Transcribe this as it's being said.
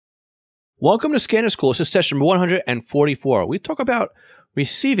Welcome to Scanner School. This is session 144. We talk about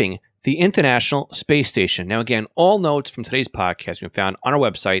receiving the International Space Station. Now, again, all notes from today's podcast can be found on our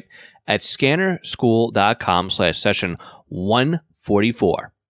website at scannerschool.com/session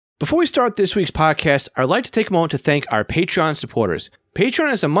 144. Before we start this week's podcast, I'd like to take a moment to thank our Patreon supporters.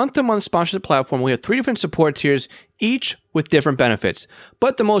 Patreon is a month-to-month sponsorship platform. We have 3 different support tiers, each with different benefits.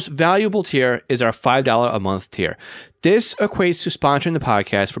 But the most valuable tier is our $5 a month tier. This equates to sponsoring the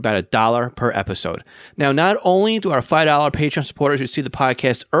podcast for about $1 per episode. Now, not only do our $5 Patreon supporters receive the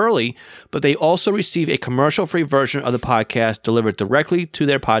podcast early, but they also receive a commercial-free version of the podcast delivered directly to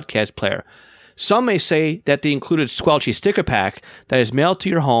their podcast player. Some may say that the included Squelchy sticker pack that is mailed to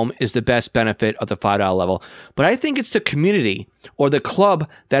your home is the best benefit of the $5 level, but I think it's the community or the club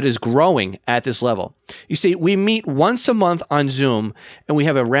that is growing at this level. You see, we meet once a month on Zoom, and we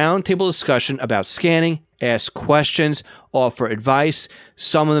have a roundtable discussion about scanning, ask questions, offer advice.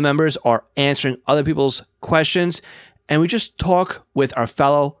 Some of the members are answering other people's questions, and we just talk with our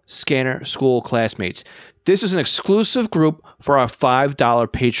fellow Scanner School classmates. This is an exclusive group for our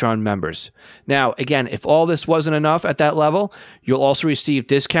 $5 Patreon members. Now, again, if all this wasn't enough at that level, you'll also receive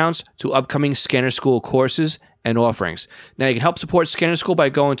discounts to upcoming Scanner School courses and offerings. Now, you can help support Scanner School by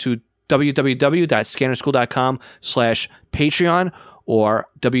going to www.scannerschool.com/Patreon or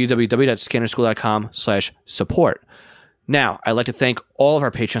www.scannerschool.com/support. Now, I'd like to thank all of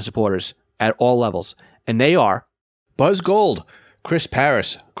our Patreon supporters at all levels, and they are Buzz Gold, Chris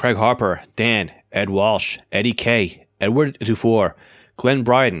Paris, Craig Harper, Dan, Ed Walsh, Eddie K, Edward Dufour, Glenn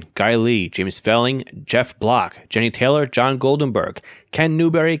Bryden, Guy Lee, James Felling, Jeff Block, Jenny Taylor, John Goldenberg, Ken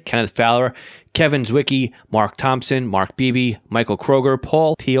Newberry, Kenneth Fowler, Kevin Zwicky, Mark Thompson, Mark Beebe, Michael Kroger,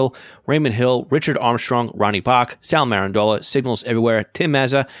 Paul Teal, Raymond Hill, Richard Armstrong, Ronnie Bach, Sal Marandola, Signals Everywhere, Tim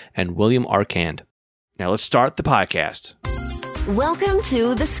Mazza, and William Arcand. Now let's start the podcast. Welcome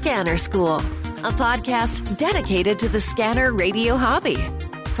to The Scanner School, a podcast dedicated to the scanner radio hobby.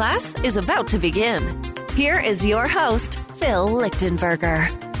 Class is about to begin. Here is your host, Phil Lichtenberger.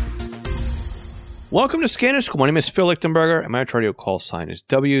 Welcome to Scanner School. My name is Phil Lichtenberger, and my radio call sign is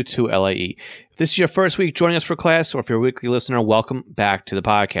W2LAE. If this is your first week joining us for class, or if you're a weekly listener, welcome back to the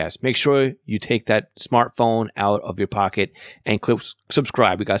podcast. Make sure you take that smartphone out of your pocket and click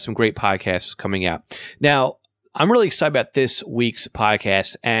subscribe. We got some great podcasts coming out. Now, I'm really excited about this week's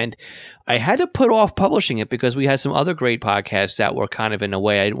podcast, and I had to put off publishing it because we had some other great podcasts that were kind of in a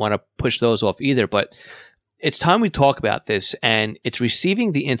way. I didn't want to push those off either, but it's time we talk about this, and it's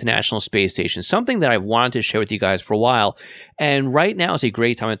receiving the International Space Station, something that I've wanted to share with you guys for a while, and right now is a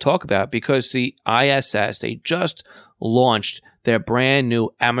great time to talk about because the ISS, they just launched their brand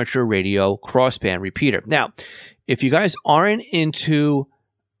new amateur radio crossband repeater. Now, if you guys aren't into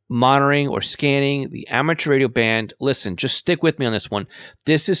monitoring or scanning the amateur radio band, listen, just stick with me on this one.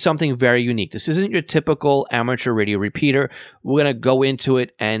 This is something very unique. This isn't your typical amateur radio repeater. We're going to go into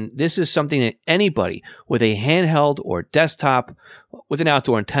it, and this is something that anybody with a handheld or desktop, with an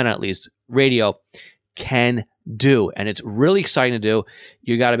outdoor antenna at least, radio can do, and it's really exciting to do.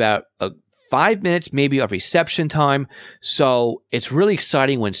 You got about 5 minutes maybe of reception time, so it's really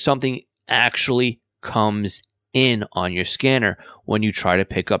exciting when something actually comes in on your scanner when you try to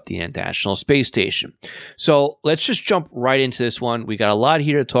pick up the International Space Station. So let's just jump right into this one. We got a lot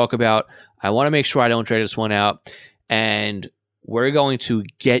here to talk about. I want to make sure I don't drag this one out, and we're going to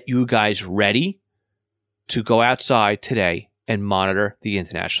get you guys ready to go outside today and monitor the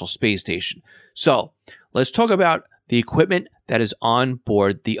International Space Station. So let's talk about the equipment that is on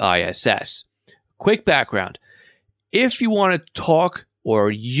board the ISS. Quick background. If you want to talk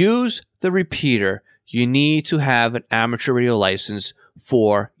or use the repeater, you need to have an amateur radio license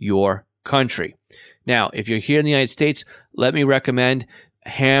for your country. Now, if you're here in the United States, let me recommend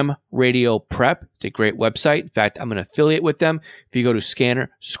Ham Radio Prep. It's a great website. In fact, I'm an affiliate with them. If you go to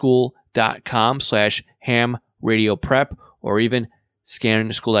scannerschool.com/ham radio prep or even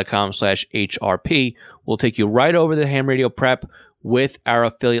scannerschool.com/HRP, we'll take you right over to Ham Radio Prep with our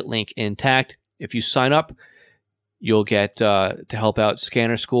affiliate link intact. If you sign up, you'll get to help out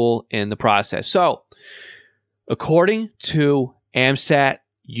Scanner School in the process. So, according to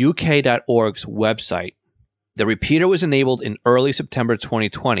AMSATUK.org's website, the repeater was enabled in early September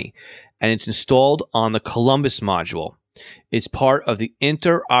 2020, and it's installed on the Columbus module. It's part of the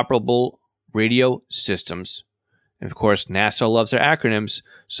Interoperable Radio Systems. And of course, NASA loves their acronyms,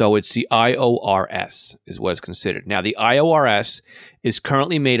 so it's the IORS is what it's considered. Now, the IORS is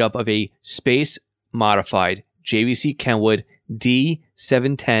currently made up of a space-modified JVC Kenwood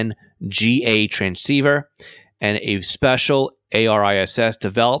D710GA transceiver and a special ARISS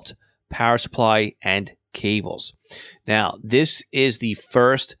developed power supply and cables. Now, this is the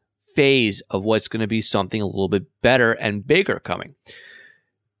first phase of what's going to be something a little bit better and bigger coming.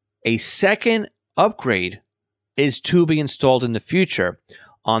 A second upgrade is to be installed in the future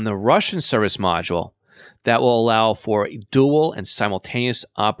on the Russian service module that will allow for dual and simultaneous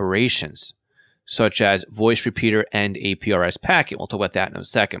operations, such as voice repeater and APRS packet. We'll talk about that in a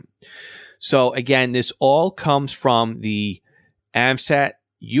second. So again, this all comes from the AMSATuk.org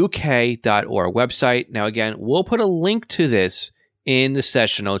website. Now again, we'll put a link to this in the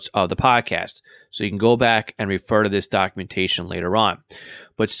session notes of the podcast, so you can go back and refer to this documentation later on.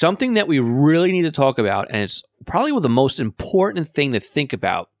 But something that we really need to talk about, and it's probably the most important thing to think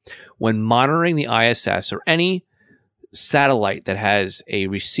about when monitoring the ISS or any satellite that has a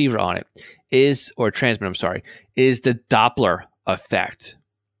receiver on it is the Doppler effect.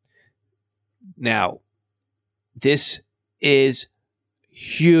 Now, this is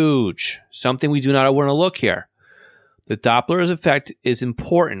huge. Something we do not want to look here. The Doppler effect is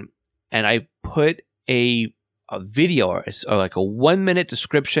important, and I put a video or like a 1-minute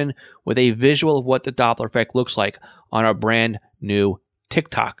description with a visual of what the Doppler effect looks like on our brand new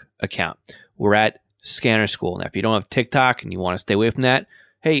TikTok account. We're at Scanner School. Now, if you don't have TikTok and you want to stay away from that,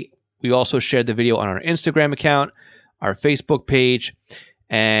 hey, we also shared the video on our Instagram account, our Facebook page,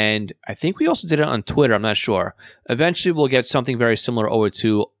 and I think we also did it on Twitter. I'm not sure. Eventually, we'll get something very similar over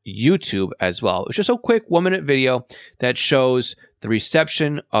to YouTube as well. It's just a quick 1-minute video that shows the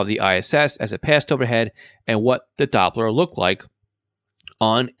reception of the ISS as it passed overhead and what the Doppler looked like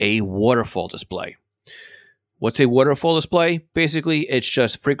on a waterfall display. What's a waterfall display? Basically, it's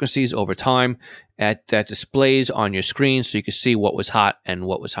just frequencies over time that displays on your screen so you can see what was hot and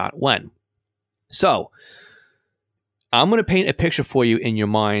what was hot when. So, I'm going to paint a picture for you in your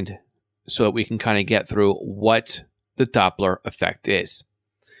mind so that we can kind of get through what the Doppler effect is.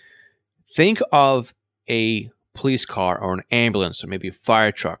 Think of a police car or an ambulance or maybe a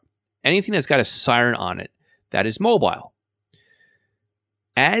fire truck, anything that's got a siren on it that is mobile.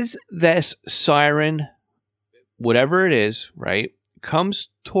 As this siren, whatever it is, right, comes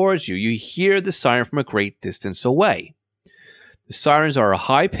towards you, you hear the siren from a great distance away. The sirens are a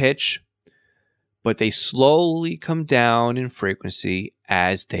high pitch, but they slowly come down in frequency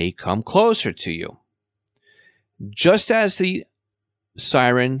as they come closer to you. Just as the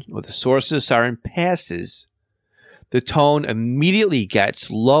siren or the source of the siren passes, the tone immediately gets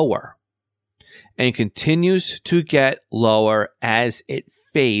lower and continues to get lower as it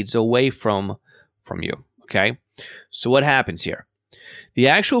fades away from you. Okay? So what happens here? The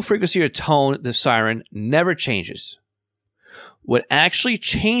actual frequency or tone of the siren never changes. What actually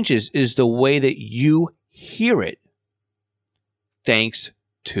changes is the way that you hear it, thanks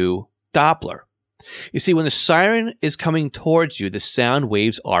to Doppler. You see, when the siren is coming towards you, the sound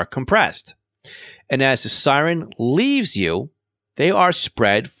waves are compressed. And as the siren leaves you, they are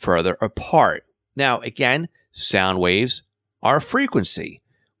spread further apart. Now, again, sound waves are frequency,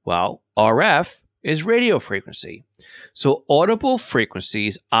 while RF is radio frequency. So audible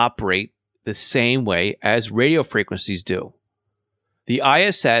frequencies operate the same way as radio frequencies do. The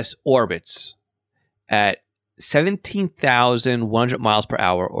ISS orbits at 17,100 miles per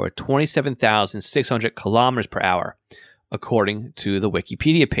hour or 27,600 kilometers per hour, according to the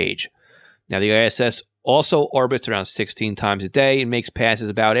Wikipedia page. Now, the ISS also orbits around 16 times a day and makes passes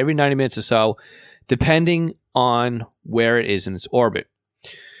about every 90 minutes or so, depending on where it is in its orbit.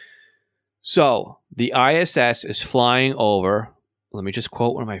 So, the ISS is flying over, let me just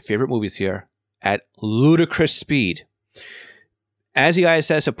quote one of my favorite movies here, at ludicrous speed. As the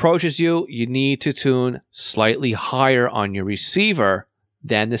ISS approaches you, you need to tune slightly higher on your receiver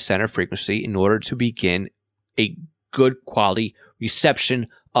than the center frequency in order to begin a good quality reception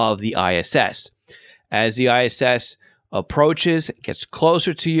of the ISS. As the ISS approaches, gets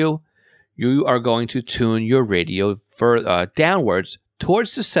closer to you, you are going to tune your radio downwards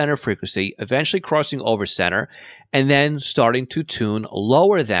towards the center frequency, eventually crossing over center, and then starting to tune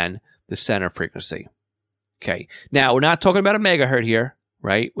lower than the center frequency. Okay, now we're not talking about a megahertz here,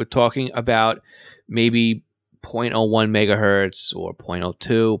 right? We're talking about maybe 0.01 megahertz or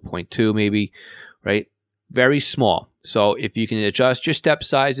 0.02, 0.2 maybe, right? Very small. So if you can adjust your step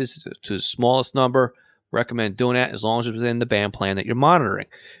sizes to the smallest number, recommend doing that as long as it's within the band plan that you're monitoring.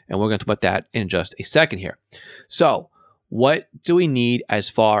 And we're going to talk about that in just a second here. So what do we need as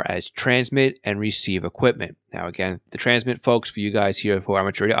far as transmit and receive equipment? Now, again, the transmit folks, for you guys here for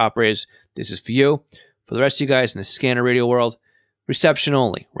amateur radio operators, this is for you. For the rest of you guys in the scanner radio world, reception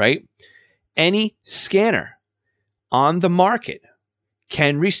only, right? Any scanner on the market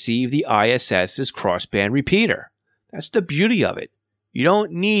can receive the ISS's crossband repeater. That's the beauty of it. You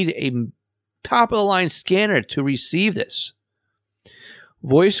don't need a top-of-the-line scanner to receive this.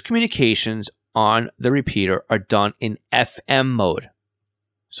 Voice communications on the repeater are done in FM mode.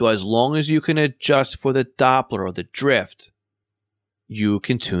 So as long as you can adjust for the Doppler or the drift, you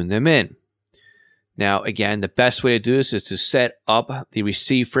can tune them in. Now, again, the best way to do this is to set up the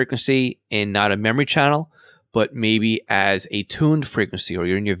receive frequency in not a memory channel, but maybe as a tuned frequency, or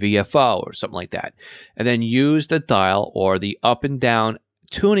you're in your VFO or something like that. And then use the dial or the up and down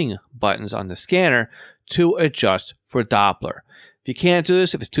tuning buttons on the scanner to adjust for Doppler. If you can't do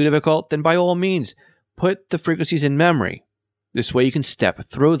this, if it's too difficult, then by all means, put the frequencies in memory. This way you can step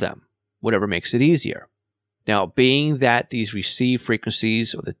through them, whatever makes it easier. Now, being that these receive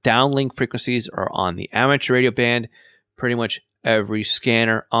frequencies or the downlink frequencies are on the amateur radio band, pretty much every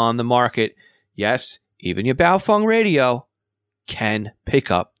scanner on the market, yes, even your Baofeng radio, can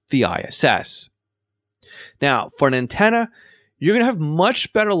pick up the ISS. Now, for an antenna, you're going to have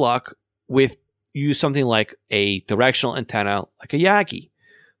much better luck with use something like a directional antenna like a Yagi.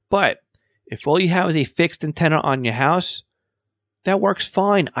 But if all you have is a fixed antenna on your house, that works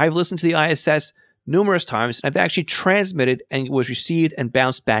fine. I've listened to the ISS numerous times. I've actually transmitted and was received and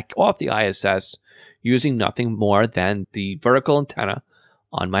bounced back off the ISS using nothing more than the vertical antenna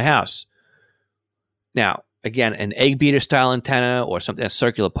on my house. Now, again, an egg beater style antenna or something that's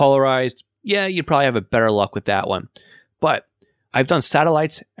circular polarized, yeah, you'd probably have a better luck with that one. But I've done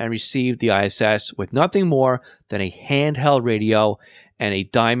satellites and received the ISS with nothing more than a handheld radio and a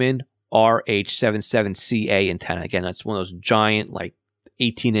Diamond RH77CA antenna. Again, that's one of those giant, like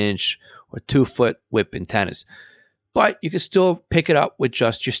 18-inch or 2-foot whip antennas. But you can still pick it up with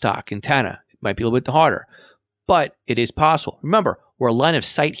just your stock antenna. It might be a little bit harder, but it is possible. Remember, we're a line of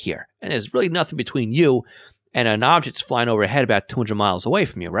sight here, and there's really nothing between you and an object that's flying overhead about 200 miles away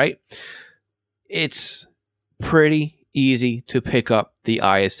from you, right? It's pretty easy to pick up the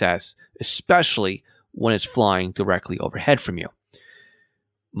ISS, especially when it's flying directly overhead from you.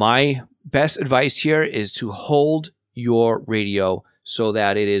 My best advice here is to hold your radio so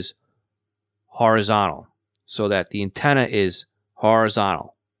that it is horizontal, so that the antenna is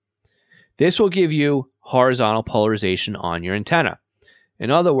horizontal. This will give you horizontal polarization on your antenna.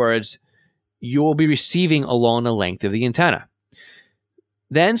 In other words, you will be receiving along the length of the antenna.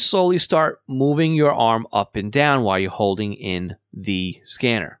 Then slowly start moving your arm up and down while you're holding in the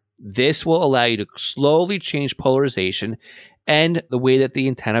scanner. This will allow you to slowly change polarization and the way that the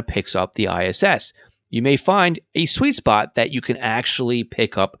antenna picks up the ISS. You may find a sweet spot that you can actually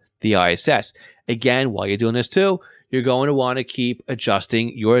pick up the ISS. Again, while you're doing this too, you're going to want to keep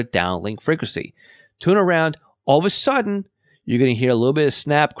adjusting your downlink frequency. Tune around, all of a sudden, you're going to hear a little bit of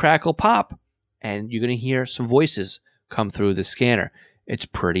snap, crackle, pop, and you're going to hear some voices come through the scanner. It's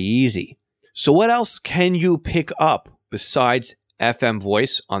pretty easy. So what else can you pick up besides FM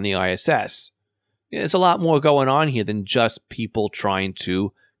voice on the ISS? There's a lot more going on here than just people trying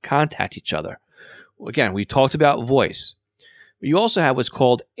to contact each other. Again, we talked about voice. But you also have what's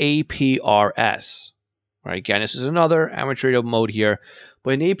called APRS. Right? Again, this is another amateur radio mode here.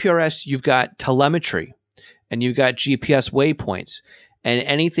 But in APRS, you've got telemetry, and you've got GPS waypoints, and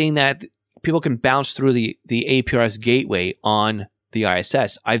anything that people can bounce through the APRS gateway on the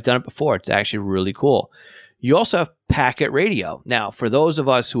ISS. I've done it before. It's actually really cool. You also have packet radio. Now, for those of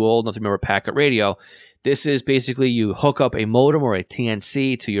us who are old enough to remember packet radio, this is basically you hook up a modem or a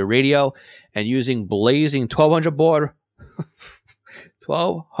TNC to your radio, and using blazing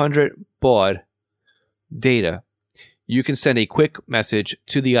 1200 baud data, you can send a quick message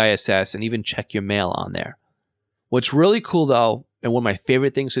to the ISS and even check your mail on there. What's really cool, though, and one of my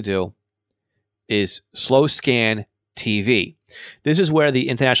favorite things to do, is slow scan TV. This is where the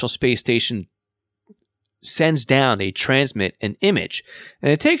International Space Station sends down, they transmit an image.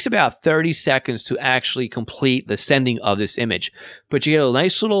 And it takes about 30 seconds to actually complete the sending of this image. But you get a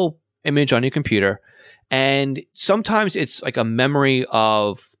nice little image on your computer, and sometimes it's like a memory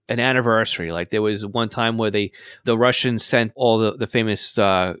of an anniversary. Like there was one time where the Russians sent all the famous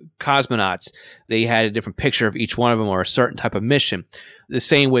cosmonauts. They had a different picture of each one of them or a certain type of mission. The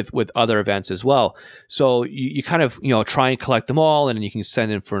same with other events as well. So you kind of try and collect them all, and then you can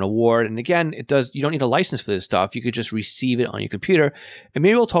send in for an award. And again, you don't need a license for this stuff. You could just receive it on your computer. And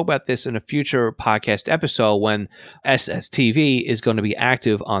maybe we'll talk about this in a future podcast episode when SSTV is going to be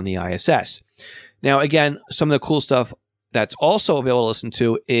active on the ISS. Now, again, some of the cool stuff that's also available to listen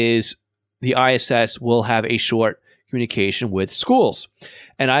to is the ISS will have a short communication with schools.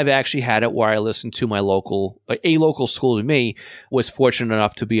 And I've actually had it where I listened to a local school to me was fortunate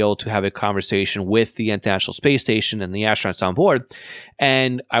enough to be able to have a conversation with the International Space Station and the astronauts on board.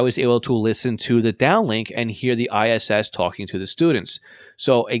 And I was able to listen to the downlink and hear the ISS talking to the students.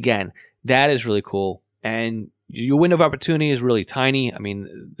 So again, that is really cool. And your window of opportunity is really tiny. I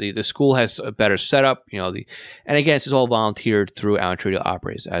mean, the school has a better setup, and again, it's all volunteered through amateur radio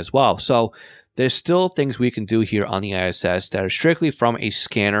operators as well. So there's still things we can do here on the ISS that are strictly from a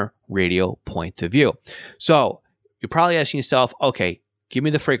scanner radio point of view. So you're probably asking yourself, okay, give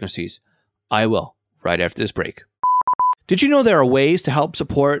me the frequencies. I will, right after this break. Did you know there are ways to help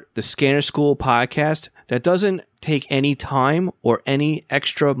support the Scanner School podcast that doesn't take any time or any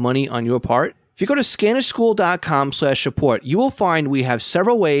extra money on your part? If you go to scannerschool.com/support, you will find we have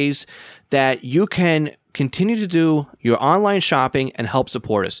several ways that you can continue to do your online shopping and help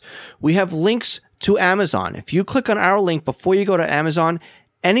support us. We have links to Amazon. If you click on our link before you go to Amazon,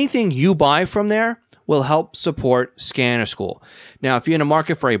 anything you buy from there will help support Scanner School. Now, if you're in the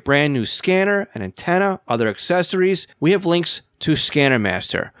market for a brand new scanner, an antenna, other accessories, we have links to Scanner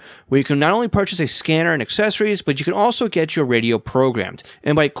Master, where you can not only purchase a scanner and accessories, but you can also get your radio programmed.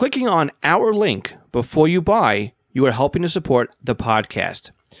 And by clicking on our link before you buy, you are helping to support the podcast.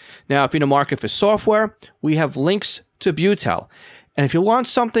 Now, if you're in the market for software, we have links to Butel. And if you want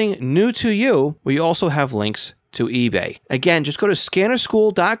something new to you, we also have links to eBay. Again, just go to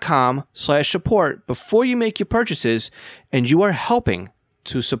scannerschool.com/support before you make your purchases, and you are helping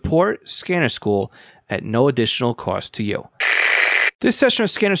to support Scanner School at no additional cost to you. This session of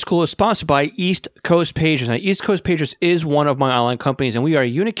Scanner School is sponsored by East Coast Pagers. Now, East Coast Pagers is one of my online companies, and we are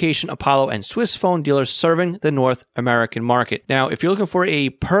a Unication, Apollo, and Swiss phone dealers serving the North American market. Now, if you're looking for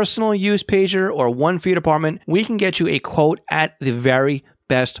a personal use pager or one for your department, we can get you a quote at the very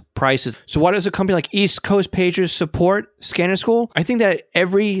best prices. So why does a company like East Coast Pagers support Scanner School? I think that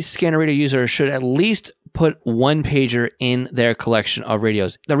every scanner radio user should at least put one pager in their collection of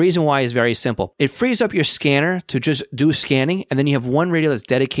radios. The reason why is very simple. It frees up your scanner to just do scanning, and then you have one radio that's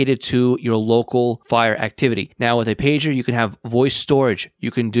dedicated to your local fire activity. Now, with a pager, you can have voice storage.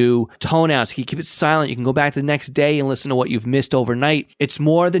 You can do tone outs. You can keep it silent. You can go back the next day and listen to what you've missed overnight. It's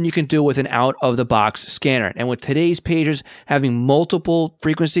more than you can do with an out-of-the-box scanner. And with today's pagers having multiple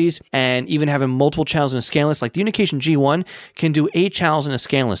frequencies and even having multiple channels in a scan list, like the Unication G1 can do 8 channels in a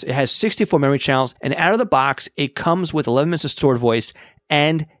scan list. It has 64 memory channels, and out of the box, it comes with 11 minutes of stored voice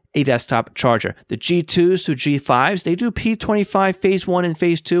and a desktop charger. The G2s to G5s, they do P25 Phase 1 and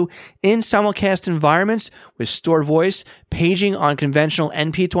Phase 2 in simulcast environments with stored voice, paging on conventional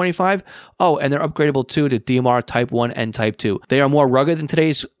NP25. Oh, and they're upgradable too to DMR Type 1 and Type 2. They are more rugged than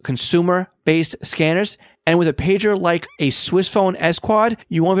today's consumer-based scanners. And with a pager like a Swiss phone S-Quad,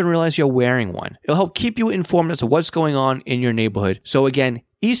 you won't even realize you're wearing one. It'll help keep you informed as to what's going on in your neighborhood. So again,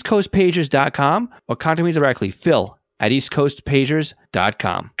 eastcoastpagers.com or contact me directly, Phil at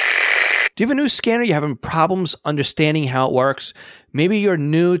eastcoastpagers.com. Do you have a new scanner? You're having problems understanding how it works? Maybe you're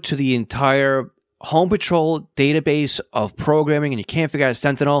new to the entire Home Patrol database of programming and you can't figure out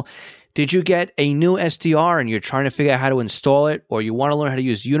Sentinel. Did you get a new SDR and you're trying to figure out how to install it? Or you want to learn how to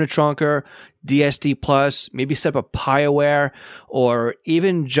use Unitrunker, DSD+, maybe set up a PieAware, or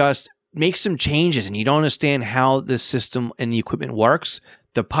even just make some changes and you don't understand how the system and the equipment works?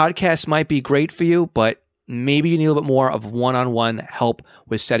 The podcast might be great for you, but maybe you need a little bit more of one-on-one help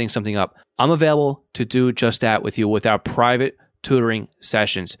with setting something up. I'm available to do just that with you with our private tutoring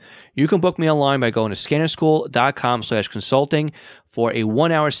sessions. You can book me online by going to scannerschool.com/consulting for a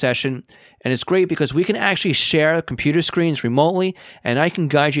 1-hour session. And it's great because we can actually share computer screens remotely, and I can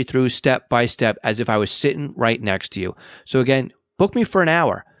guide you through step by step as if I was sitting right next to you. So again, book me for an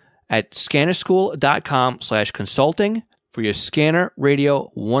hour at scannerschool.com/consulting for your scanner radio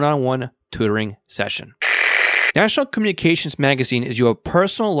one-on-one tutoring session. National Communications Magazine is your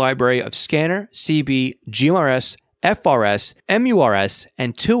personal library of scanner, CB, GMRS, FRS, MURS,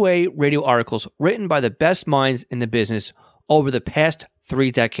 and two-way radio articles written by the best minds in the business over the past 3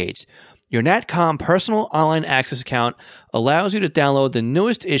 decades. Your NatCom personal online access account allows you to download the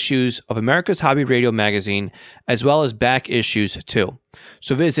newest issues of America's Hobby Radio magazine, as well as back issues too.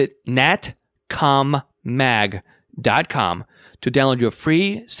 So visit natcommag.com to download your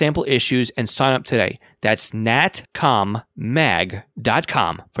free sample issues and sign up today. That's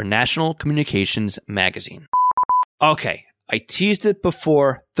natcommag.com for National Communications Magazine. Okay, I teased it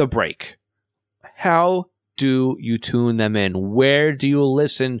before the break. How do you tune them in? Where do you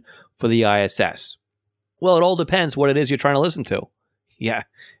listen for the ISS? Well, it all depends what it is you're trying to listen to. Yeah,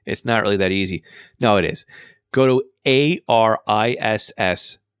 it's not really that easy. No, it is. Go to ariss.org.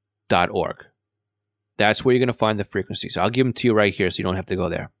 That's where you're going to find the frequencies. I'll give them to you right here so you don't have to go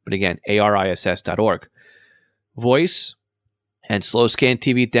there. But again, ariss.org. Voice and slow scan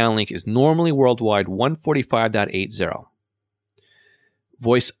TV downlink is normally worldwide 145.80.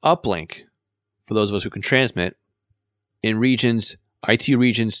 Voice uplink, for those of us who can transmit, in regions ITU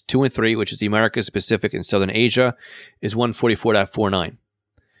regions 2 and 3, which is the Americas, Pacific, and Southern Asia, is 144.49.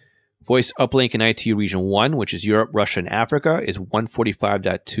 Voice uplink in ITU region 1, which is Europe, Russia, and Africa, is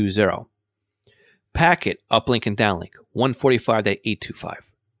 145.20. Packet uplink and downlink, 145.825.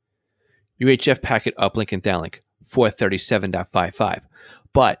 UHF packet uplink and downlink, 437.55.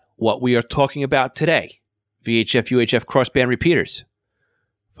 But what we are talking about today, VHF, UHF crossband repeaters.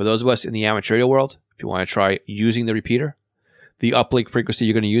 For those of us in the amateur radio world, if you want to try using the repeater, the uplink frequency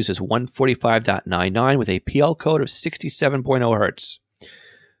you're going to use is 145.99 with a PL code of 67.0 hertz.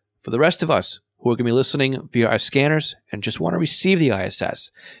 For the rest of us who are going to be listening via our scanners and just want to receive the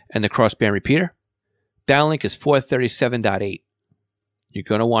ISS and the crossband repeater, downlink is 437.8. You're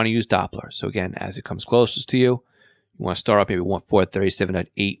going to want to use Doppler. So again, as it comes closest to you, you want to start off maybe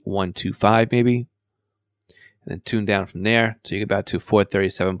 437.8125 maybe, and then tune down from there so you get about to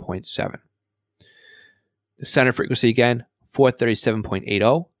 437.7. The center frequency again,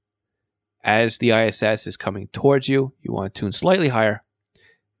 437.80. As the ISS is coming towards you, you want to tune slightly higher,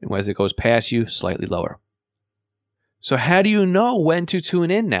 and as it goes past you, slightly lower. So how do you know when to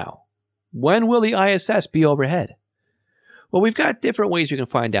tune in now? When will the ISS be overhead? Well, we've got different ways you can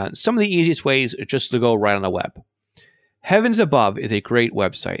find out. Some of the easiest ways are just to go right on the web. Heavens Above is a great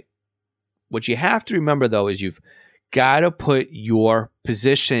website. What you have to remember, though, is you've got to put your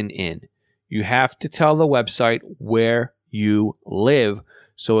position in. You have to tell the website where you live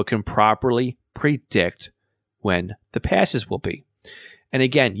so it can properly predict when the passes will be. And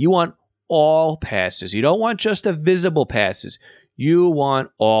again, you want all passes. You don't want just the visible passes. You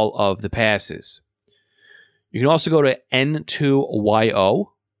want all of the passes. You can also go to N2YO.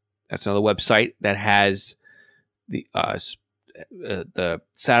 That's another website that has the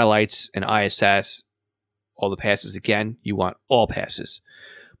satellites and ISS, all the passes. Again, you want all passes.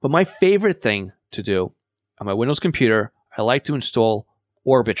 But my favorite thing to do on my Windows computer, I like to install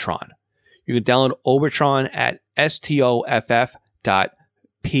Orbitron. You can download Orbitron at stoff.pl.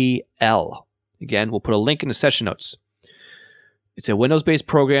 Again, we'll put a link in the session notes. It's a Windows-based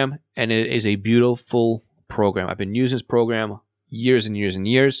program, and it is a beautiful program. I've been using this program years and years and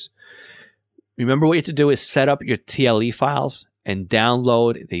years. Remember, what you have to do is set up your TLE files and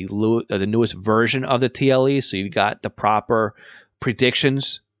download the newest version of the TLE, so you've got the proper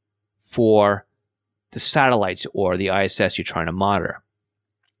predictions for the satellites or the ISS you're trying to monitor.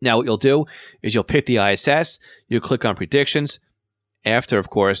 Now, what you'll do is you'll pick the ISS, you'll click on predictions, after, of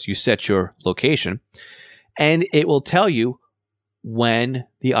course, you set your location, and it will tell you when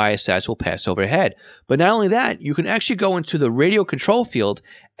the ISS will pass overhead. But not only that, you can actually go into the radio control field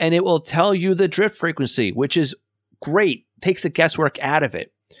and it will tell you the drift frequency, which is great. Takes the guesswork out of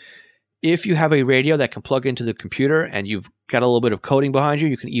it. If you have a radio that can plug into the computer and you've got a little bit of coding behind you,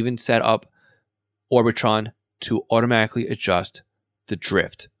 you can even set up Orbitron to automatically adjust the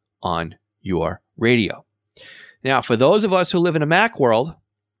drift on your radio. Now, for those of us who live in a Mac world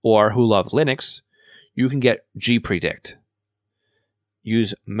or who love Linux, you can get gPredict.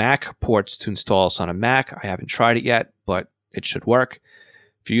 Use Mac ports to install this on a Mac. I haven't tried it yet, but it should work.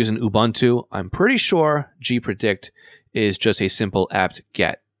 If you're using Ubuntu, I'm pretty sure gPredict is just a simple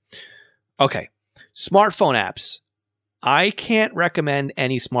apt-get. Okay, smartphone apps. I can't recommend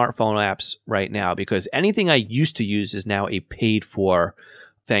any smartphone apps right now because anything I used to use is now a paid-for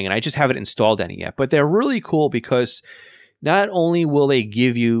thing, and I just haven't installed any yet. But they're really cool because not only will they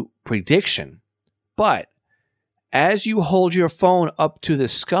give you prediction, but as you hold your phone up to the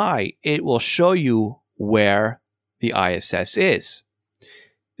sky, it will show you where the ISS is.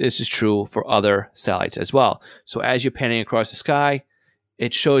 This is true for other satellites as well. So as you're panning across the sky,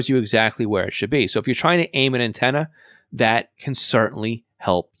 it shows you exactly where it should be. So if you're trying to aim an antenna, that can certainly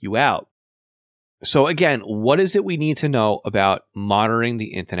help you out. So again, what is it we need to know about monitoring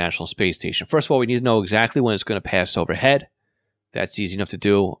the International Space Station? First of all, we need to know exactly when it's going to pass overhead. That's easy enough to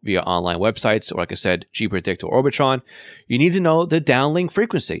do via online websites, or like I said, gPredict or Orbitron. You need to know the downlink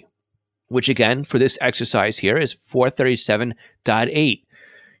frequency, which again, for this exercise here, is 437.8.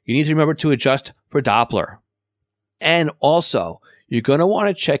 You need to remember to adjust for Doppler. And also, you're going to want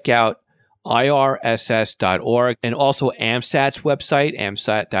to check out irss.org and also AMSAT's website,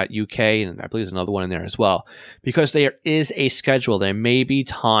 amsat.uk, and I believe there's another one in there as well, because there is a schedule. There may be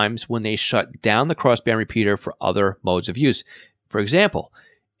times when they shut down the crossband repeater for other modes of use. For example,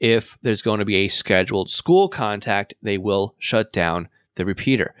 if there's going to be a scheduled school contact, they will shut down the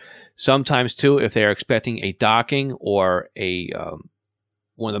repeater. Sometimes, too, if they're expecting a docking or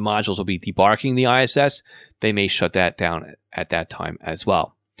one of the modules will be debarking the ISS, they may shut that down at that time as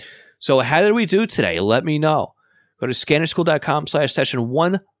well. So how did we do today? Let me know. Go to scannerschool.com/session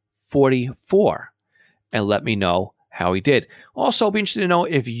 144 and let me know how he did. Also, be interested to know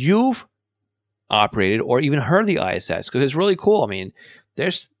if you've operated or even heard the ISS, because it's really cool. I mean,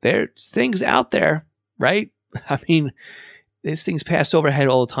 there's things out there, right? I mean, these things pass overhead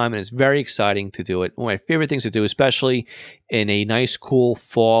all the time, and it's very exciting to do it. One of my favorite things to do, especially in a nice, cool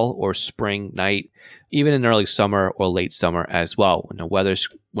fall or spring night, even in early summer or late summer as well, when it's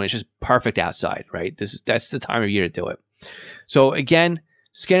just perfect outside, right? That's the time of year to do it. So again,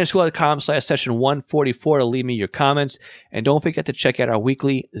 scannerschool.com/session 144 to leave me your comments. And don't forget to check out our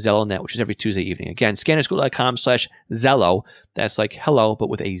weekly Zello Net, which is every Tuesday evening. Again, scannerschool.com/Zello. That's like hello, but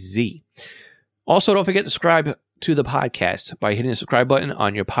with a Z. Also, don't forget to subscribe to the podcast by hitting the subscribe button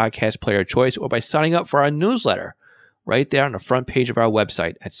on your podcast player of choice or by signing up for our newsletter right there on the front page of our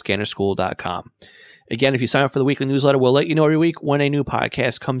website at scannerschool.com. Again, if you sign up for the weekly newsletter, we'll let you know every week when a new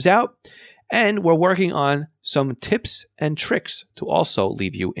podcast comes out. And we're working on some tips and tricks to also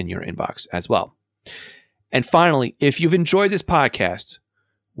leave you in your inbox as well. And finally, if you've enjoyed this podcast,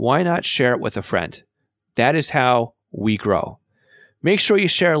 why not share it with a friend? That is how we grow. Make sure you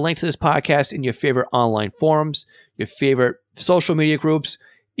share a link to this podcast in your favorite online forums, your favorite social media groups,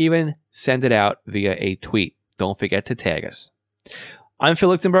 even send it out via a tweet. Don't forget to tag us. I'm Phil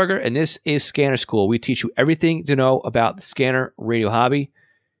Lichtenberger, and this is Scanner School. We teach you everything to know about the scanner radio hobby.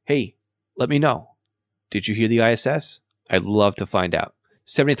 Hey, let me know. Did you hear the ISS? I'd love to find out.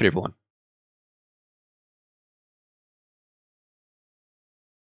 73, everyone.